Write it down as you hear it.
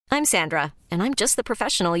I'm Sandra, and I'm just the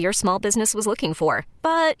professional your small business was looking for.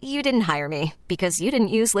 But you didn't hire me because you didn't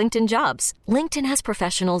use LinkedIn Jobs. LinkedIn has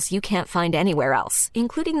professionals you can't find anywhere else,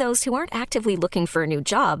 including those who aren't actively looking for a new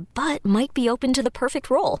job, but might be open to the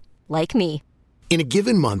perfect role, like me. In a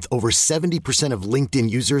given month, over 70% of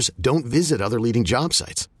LinkedIn users don't visit other leading job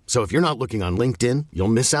sites. So if you're not looking on LinkedIn, you'll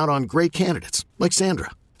miss out on great candidates like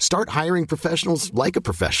Sandra. Start hiring professionals like a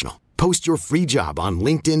professional. Post your free job on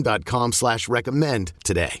linkedin.com/recommend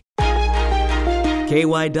today.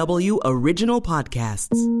 KYW Original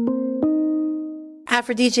Podcasts.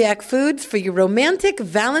 Aphrodisiac foods for your romantic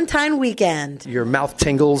Valentine weekend. Your mouth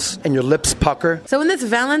tingles and your lips pucker. So in this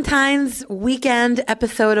Valentine's weekend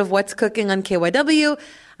episode of What's Cooking on KYW,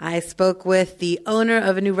 I spoke with the owner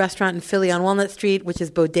of a new restaurant in Philly on Walnut Street, which is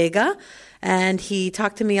Bodega. And he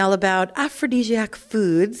talked to me all about aphrodisiac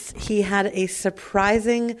foods. He had a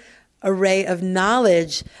surprising array of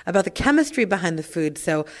knowledge about the chemistry behind the food.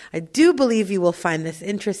 So I do believe you will find this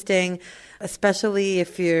interesting, especially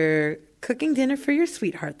if you're cooking dinner for your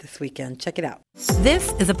sweetheart this weekend. Check it out.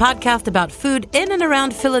 This is a podcast about food in and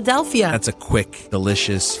around Philadelphia. That's a quick,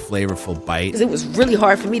 delicious, flavorful bite. It was really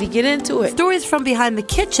hard for me to get into it. Stories from behind the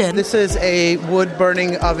kitchen. This is a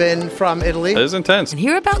wood-burning oven from Italy. It is intense. And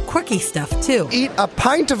hear about quirky stuff, too. Eat a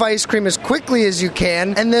pint of ice cream as quickly as you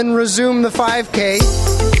can, and then resume the 5K.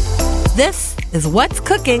 This is What's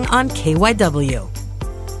Cooking on KYW.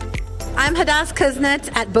 I'm Hadass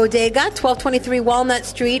Kuznets at Bodega, 1223 Walnut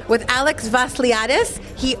Street, with Alex Vasiliadis.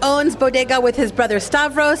 He owns Bodega with his brother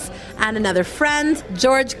Stavros and another friend,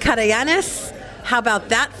 George Karayanis. How about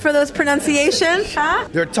that for those pronunciations? Huh?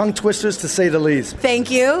 They're tongue twisters, to say the least. Thank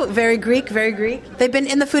you. Very Greek, very Greek. They've been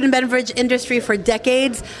in the food and beverage industry for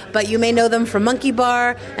decades, but you may know them from Monkey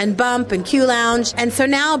Bar and Bump and Q Lounge. And so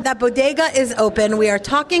now that Bodega is open, we are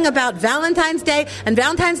talking about Valentine's Day and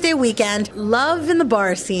Valentine's Day weekend. Love in the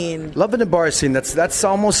bar scene. Love in the bar scene. That's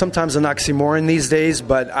almost sometimes an oxymoron these days,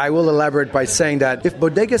 but I will elaborate by saying that if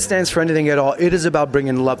Bodega stands for anything at all, it is about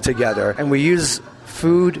bringing love together. And we use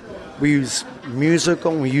food, we use music,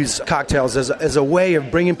 and we use cocktails as a way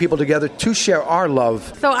of bringing people together to share our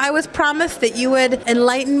love. So I was promised that you would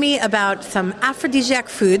enlighten me about some aphrodisiac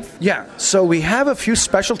foods. Yeah, so we have a few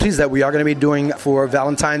specialties that we are going to be doing for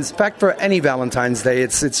Valentine's. In fact, for any Valentine's Day,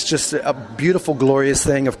 it's just a beautiful, glorious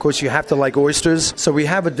thing. Of course, you have to like oysters. So we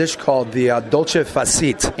have a dish called the dolce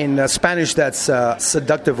facit. In Spanish, that's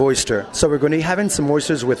seductive oyster. So we're going to be having some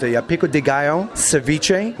oysters with a pico de gallo,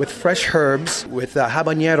 ceviche, with fresh herbs, with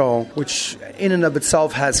habanero, which in and of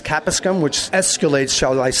itself has capsicum, which escalates,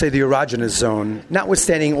 shall I say, the erogenous zone.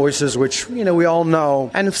 Notwithstanding oysters, which, we all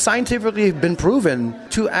know, and have scientifically been proven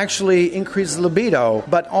to actually increase libido,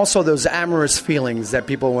 but also those amorous feelings that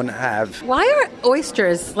people want to have. Why are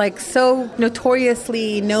oysters, so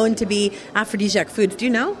notoriously known to be aphrodisiac foods? Do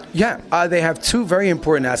you know? Yeah, they have two very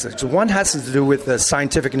important aspects. One has to do with the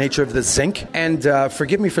scientific nature of the zinc, and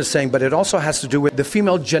forgive me for saying, but it also has to do with the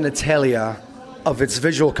female genitalia of its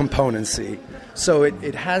visual componency. So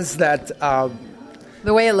it has that...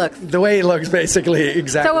 the way it looks. The way it looks, basically,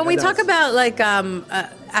 exactly. So when we talk about,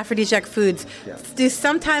 aphrodisiac foods, do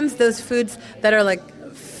sometimes those foods that are,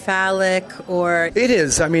 phallic or... It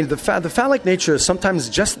is. I mean, the phallic nature is sometimes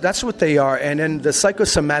just... That's what they are. And then the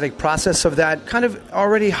psychosomatic process of that kind of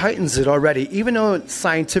already heightens it already. Even though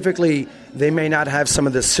scientifically... They may not have some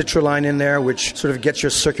of the citrulline in there, which sort of gets your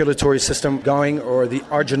circulatory system going, or the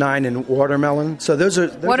arginine in watermelon. So those are...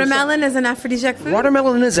 Watermelon is an aphrodisiac food?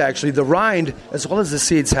 Watermelon is actually. The rind, as well as the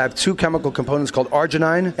seeds, have two chemical components called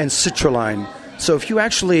arginine and citrulline. So if you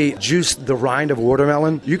actually juice the rind of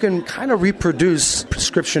watermelon, you can kind of reproduce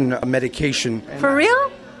prescription medication. For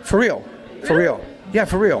real? For real. For real. Yeah,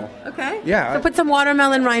 for real. Okay. Yeah. So put some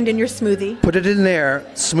watermelon rind in your smoothie. Put it in there,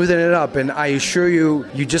 smoothing it up, and I assure you,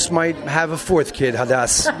 you just might have a fourth kid,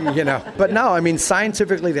 Hadass, But no, I mean,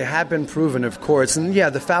 scientifically, they have been proven, of course. And yeah,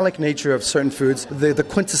 the phallic nature of certain foods, the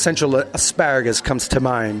quintessential asparagus comes to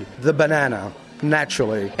mind, the banana.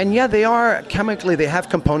 Naturally. And yeah, they are chemically, they have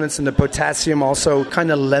components, and the potassium also kind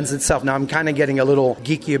of lends itself. Now, I'm kind of getting a little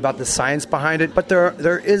geeky about the science behind it, but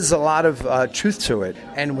there is a lot of truth to it.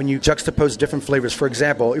 And when you juxtapose different flavors, for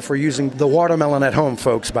example, if we're using the watermelon at home,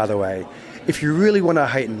 folks, by the way, if you really want to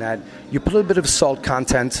heighten that, you put a little bit of salt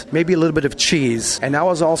content, maybe a little bit of cheese, and I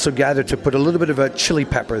was also gathered to put a little bit of a chili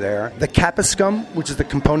pepper there. The capsicum, which is the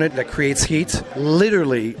component that creates heat,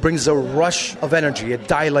 literally brings a rush of energy. It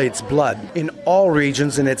dilates blood in all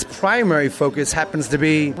regions, and its primary focus happens to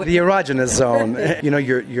be the erogenous zone.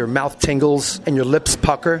 Your mouth tingles and your lips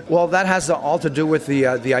pucker. Well, that has all to do with the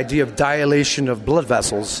idea of dilation of blood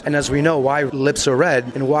vessels. And as we know, why lips are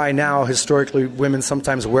red and why now historically women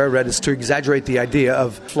sometimes wear red is to exactly exaggerate the idea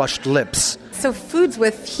of flushed lips. So foods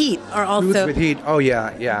with heat are also... Foods with heat, oh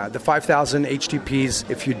yeah. The 5,000 HTPs,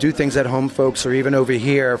 if you do things at home, folks, or even over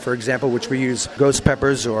here, for example, which we use ghost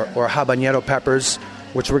peppers or habanero peppers,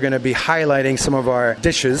 which we're going to be highlighting some of our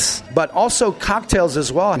dishes, but also cocktails as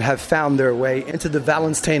well, and have found their way into the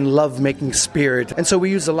Valentine love-making spirit. And so we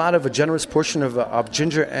use a generous portion of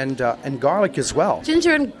ginger and garlic as well.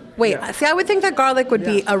 Ginger and... Wait, see, I would think that garlic would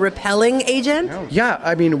be a repelling agent. Yeah,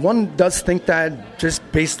 I mean, one does think that just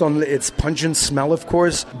based on its pungent smell, of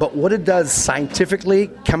course, but what it does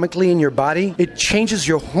scientifically, chemically in your body, it changes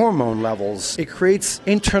your hormone levels. It creates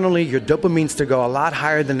internally your dopamines to go a lot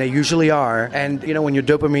higher than they usually are. And, when your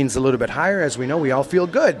dopamine's a little bit higher, as we know, we all feel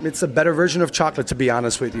good. It's a better version of chocolate, to be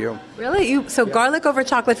honest with you. Really? So garlic over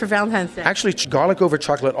chocolate for Valentine's Day? Actually, garlic over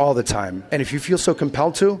chocolate all the time. And if you feel so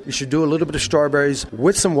compelled to, you should do a little bit of strawberries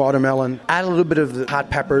with some watermelon, add a little bit of the hot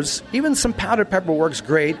peppers. Even some powdered pepper works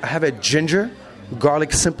great. I have a ginger,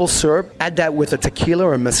 garlic simple syrup. Add that with a tequila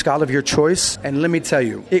or a mezcal of your choice. And let me tell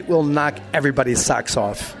you, it will knock everybody's socks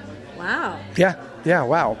off. Wow. Yeah,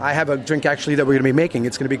 wow. I have a drink actually that we're going to be making.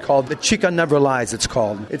 It's going to be called the Chica Never Lies, it's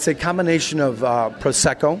called. It's a combination of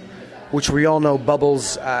Prosecco, which we all know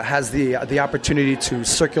Bubbles has the opportunity to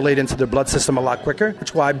circulate into the blood system a lot quicker,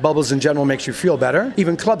 which is why Bubbles in general makes you feel better.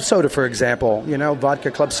 Even club soda, for example,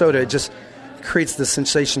 vodka club soda, it just creates the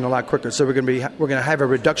sensation a lot quicker. So we're going to have a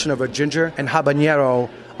reduction of a ginger and habanero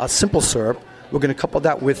simple syrup. We're going to couple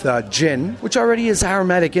that with gin, which already is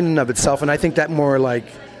aromatic in and of itself, and I think that more like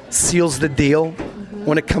seals the deal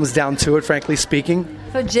when it comes down to it, frankly speaking.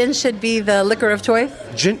 So gin should be the liquor of choice?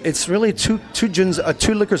 Gin, it's really two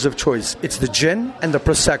liquors of choice. It's the gin and the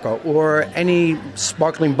Prosecco, or any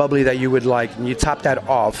sparkling bubbly that you would like, and you top that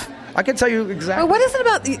off. I can tell you exactly. Well, what is it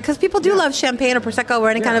about? Because people do love champagne or Prosecco or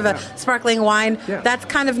any kind of a sparkling wine. Yeah. That's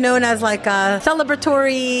kind of known as like a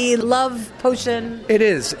celebratory love potion. It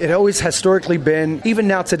is. It always historically been. Even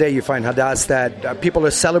now today, you find, Hadass, that people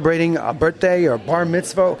are celebrating a birthday or bar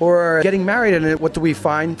mitzvah or getting married. And what do we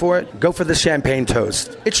find for it? Go for the champagne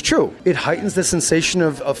toast. It's true. It heightens the sensation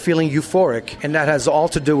of feeling euphoric. And that has all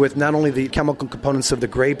to do with not only the chemical components of the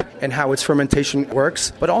grape and how its fermentation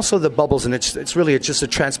works, but also the bubbles. And it's just a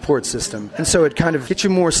transport system. And so it kind of gets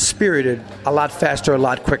you more spirited a lot faster, a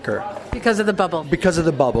lot quicker. Because of the bubble. Because of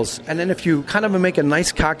the bubbles. And then if you kind of make a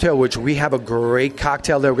nice cocktail, which we have a great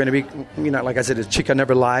cocktail that we're going to be, like I said, it's Chica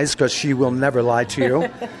Never Lies, because she will never lie to you.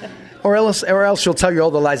 Or else she'll tell you all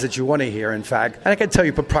the lies that you want to hear, in fact. And I can tell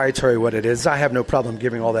you proprietary what it is. I have no problem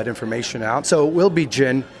giving all that information out. So it will be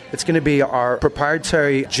gin. It's going to be our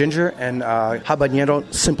proprietary ginger and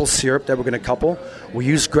habanero simple syrup that we're going to couple. We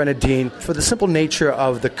use grenadine for the simple nature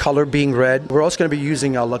of the color being red. We're also going to be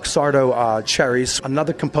using Luxardo cherries,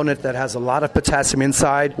 another component that has a lot of potassium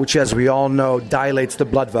inside, which, as we all know, dilates the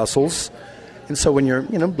blood vessels. And so when your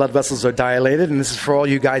blood vessels are dilated, and this is for all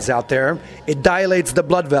you guys out there, it dilates the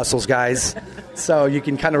blood vessels, guys. So you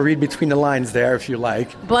can kind of read between the lines there if you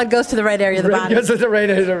like. Blood goes to the right area of the body. Goes to the right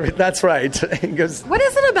area. That's right. What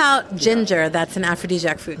is it about ginger that's an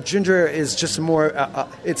aphrodisiac food? Ginger is just more,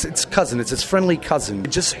 its cousin. It's its friendly cousin.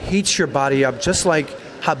 It just heats your body up just like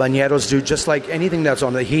habaneros do, just like anything that's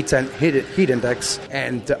on the heat index.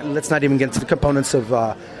 And let's not even get into the components of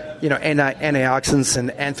antioxidants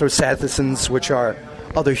and anthocyanins, which are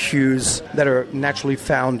other hues that are naturally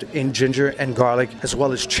found in ginger and garlic, as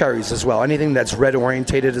well as cherries as well. Anything that's red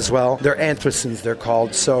orientated as well. They're anthocyanins, they're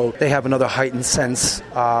called. So they have another heightened sense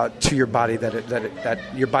to your body that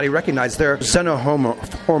your body recognizes. They're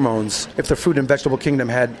xenohormones. If the fruit and vegetable kingdom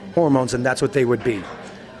had hormones, and that's what they would be.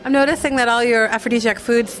 I'm noticing that all your aphrodisiac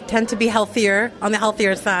foods tend to be healthier, on the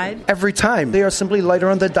healthier side. Every time. They are simply lighter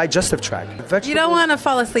on the digestive tract. You don't want to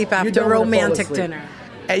fall asleep after a romantic dinner.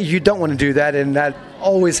 You don't want to do that, and that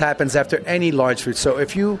always happens after any large food. So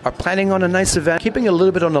if you are planning on a nice event, keeping a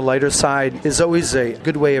little bit on the lighter side is always a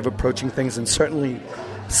good way of approaching things, and certainly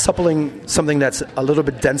suppling something that's a little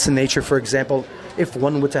bit dense in nature. For example, if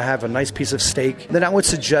one were to have a nice piece of steak, then I would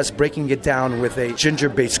suggest breaking it down with a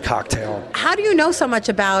ginger-based cocktail. How do you know so much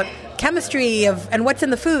about chemistry and what's in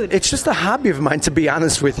the food? It's just a hobby of mine, to be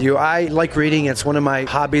honest with you. I like reading. It's one of my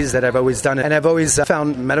hobbies that I've always done. And I've always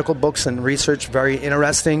found medical books and research very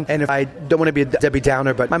interesting. And if I don't want to be a Debbie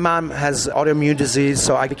Downer, but my mom has autoimmune disease,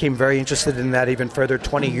 so I became very interested in that even further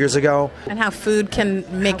 20 years ago. And how food can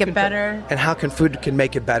make it better. And how food can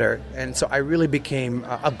make it better. And so I really became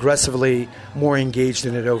aggressively more engaged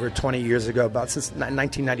in it over 20 years ago, since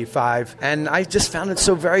 1995. And I just found it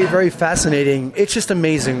so very, very fascinating. It's just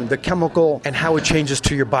amazing, the chemical and how it changes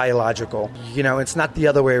to your biological. You know, it's not the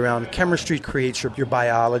other way around. Chemistry creates your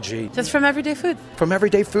biology. Just from everyday food. From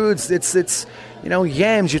everyday foods. It's you know,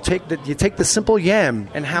 yams. You take the simple yam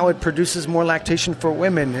and how it produces more lactation for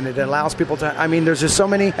women, and it allows people to. I mean, there's just so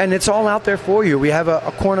many, and it's all out there for you. We have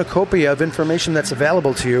a cornucopia of information that's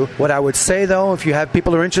available to you. What I would say, though, if you have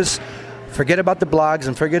people who are interested, forget about the blogs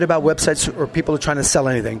and forget about websites or people who are trying to sell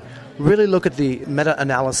anything. Really look at the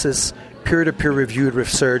meta-analysis, peer-to-peer reviewed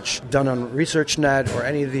research done on ResearchNet or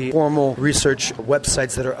any of the formal research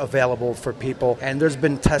websites that are available for people. And there's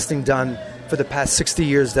been testing done for the past 60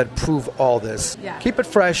 years that prove all this. Yeah. Keep it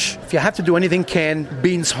fresh. If you have to do anything canned,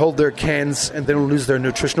 beans hold their cans and they don't lose their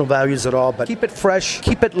nutritional values at all. But keep it fresh.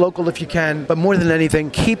 Keep it local if you can. But more than anything,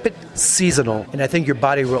 keep it seasonal. And I think your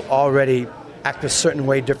body will already act a certain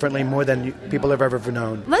way differently more than people have ever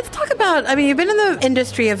known. Let's talk about, I mean, you've been in the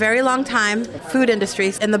industry a very long time, food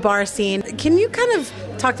industry, in the bar scene. Can you kind of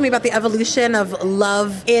talk to me about the evolution of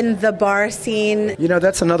love in the bar scene? You know,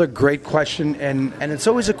 that's another great question, and it's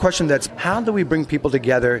always a question that's how do we bring people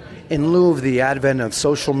together in lieu of the advent of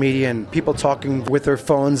social media and people talking with their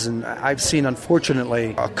phones. And I've seen,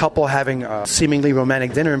 unfortunately, a couple having a seemingly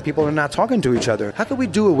romantic dinner and people are not talking to each other. How can we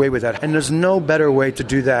do away with that? And there's no better way to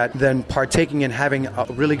do that than partaking in having a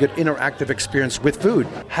really good interactive experience with food.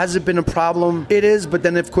 Has it been a problem? It is, but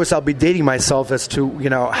then of course I'll be dating myself as to, you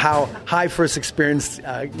know, how I first experienced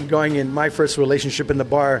going in my first relationship in the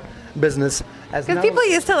bar business. Because people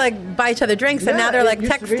used to like buy each other drinks, and now they're like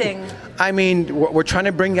texting. I mean, what we're trying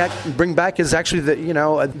to bring back is actually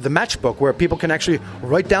the matchbook where people can actually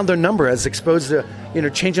write down their number as opposed to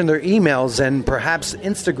changing their emails and perhaps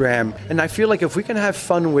Instagram. And I feel like if we can have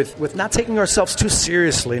fun with not taking ourselves too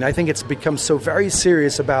seriously, and I think it's become so very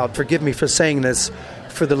serious about, forgive me for saying this,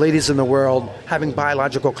 for the ladies in the world having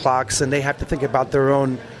biological clocks, and they have to think about their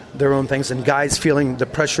own things, and guys feeling the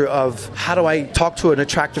pressure of how do I talk to an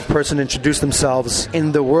attractive person, introduce themselves.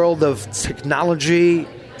 In the world of technology,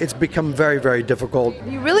 it's become very, very difficult.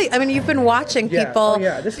 You've been watching people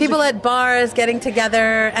people at bars getting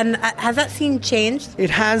together, and has that scene changed? It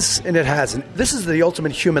has, and it hasn't. This is the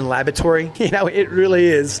ultimate human laboratory. It really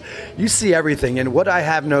is. You see everything, and what I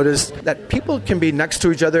have noticed, that people can be next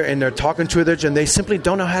to each other and they're talking to each other and they simply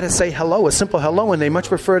don't know how to say hello, a simple hello, and they much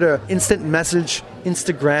prefer to instant message,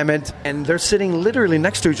 Instagram it, and they're sitting literally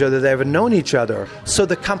next to each other. They haven't known each other. So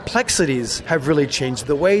the complexities have really changed.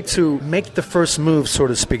 The way to make the first move, so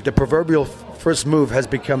to speak, the proverbial first move has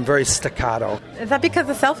become very staccato. Is that because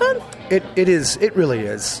of cell phones? It is. It really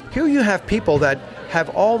is. Here you have people that have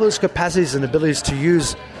all those capacities and abilities to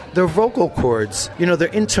use their vocal cords, their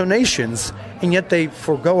intonations, and yet they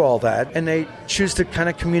forego all that and they choose to kind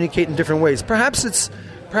of communicate in different ways. Perhaps it's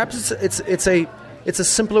a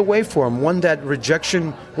simpler way for them, one that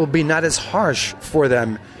rejection will be not as harsh for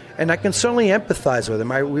them. And I can certainly empathize with them.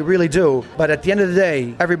 We really do. But at the end of the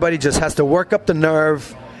day, everybody just has to work up the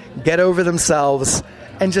nerve, get over themselves,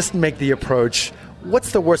 and just make the approach.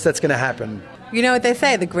 What's the worst that's going to happen? You know what they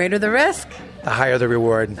say, the greater the risk, the higher the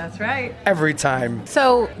reward. That's right. Every time.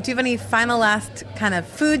 So, do you have any final last kind of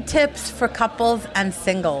food tips for couples and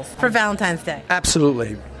singles for Valentine's Day?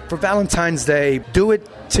 Absolutely. For Valentine's Day, do it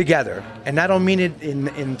together. And I don't mean it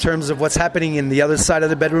in terms of what's happening in the other side of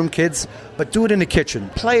the bedroom, kids, but do it in the kitchen.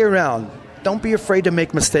 Play around. Don't be afraid to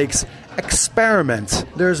make mistakes. Experiment.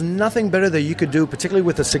 There's nothing better that you could do, particularly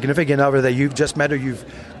with a significant other that you've just met or you've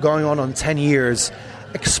going on 10 years.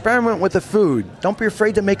 Experiment with the food. Don't be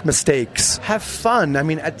afraid to make mistakes. Have fun.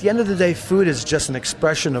 At the end of the day, food is just an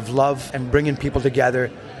expression of love and bringing people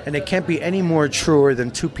together. And it can't be any more truer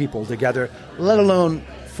than two people together, let alone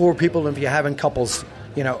 4 people if you're having couples,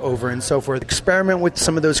 over and so forth. Experiment with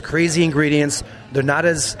some of those crazy ingredients. They're not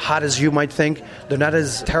as hot as you might think. They're not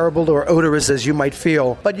as terrible or odorous as you might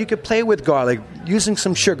feel. But you could play with garlic, using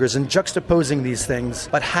some sugars and juxtaposing these things.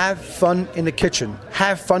 But have fun in the kitchen.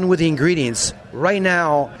 Have fun with the ingredients. Right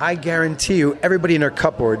now, I guarantee you, everybody in their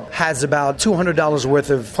cupboard has about $200 worth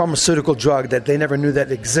of pharmaceutical drug that they never knew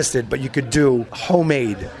that existed, but you could do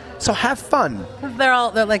homemade. So have fun.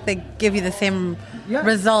 They give you the same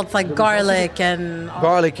results, like garlic and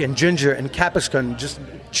ginger and capsicum, just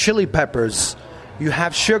chili peppers. You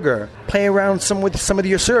have sugar. Play around with some of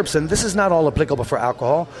your syrups, and this is not all applicable for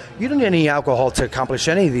alcohol. You don't need any alcohol to accomplish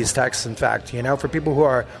any of these tasks. In fact, for people who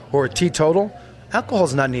are teetotal, alcohol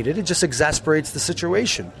is not needed. It just exasperates the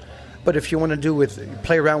situation. But if you want to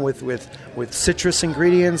play around with citrus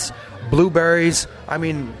ingredients, blueberries,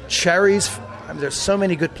 cherries. There's so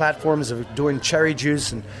many good platforms of doing cherry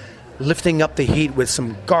juice and lifting up the heat with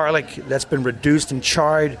some garlic that's been reduced and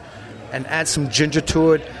charred, and add some ginger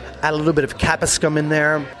to it. add a little bit of capsicum in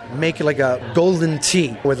there, make it like a golden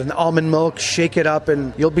tea with an almond milk, shake it up,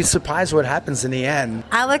 and you'll be surprised what happens in the end.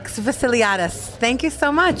 Alex Vasiliadis, thank you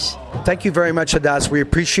so much. Thank you very much, Hadass. We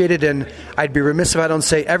appreciate it, and I'd be remiss if I don't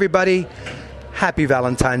say, everybody, happy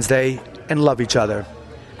Valentine's Day, and love each other.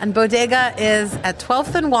 And Bodega is at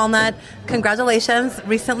 12th and Walnut. Congratulations,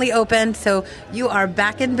 recently opened, so you are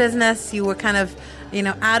back in business. You were kind of,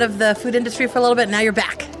 out of the food industry for a little bit. Now you're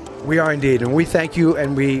back. We are indeed, and we thank you,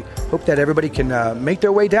 and we hope that everybody can make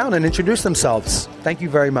their way down and introduce themselves. Thank you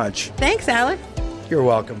very much. Thanks, Alex. You're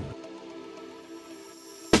welcome.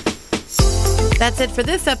 That's it for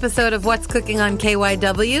this episode of What's Cooking on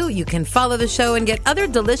KYW. You can follow the show and get other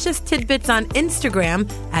delicious tidbits on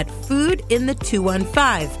Instagram at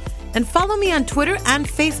foodinthe215. And follow me on Twitter and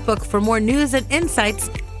Facebook for more news and insights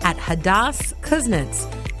at Hadass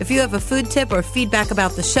Kuznets. If you have a food tip or feedback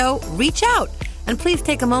about the show, reach out. And please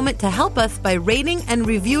take a moment to help us by rating and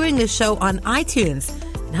reviewing the show on iTunes.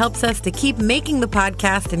 It helps us to keep making the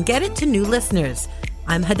podcast and get it to new listeners.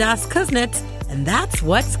 I'm Hadass Kuznets, and that's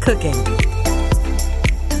What's Cooking.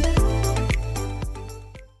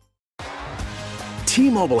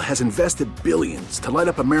 T-Mobile has invested billions to light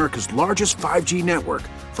up America's largest 5G network,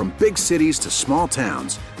 from big cities to small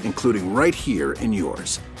towns, including right here in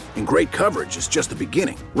yours. And great coverage is just the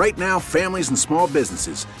beginning. Right now, families and small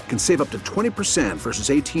businesses can save up to 20% versus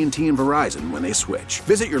AT&T and Verizon when they switch.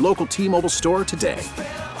 Visit your local T-Mobile store today.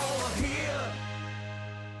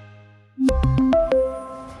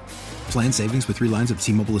 Plan savings with 3 lines of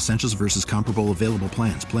T-Mobile Essentials versus comparable available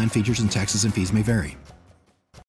plans. Plan features and taxes and fees may vary.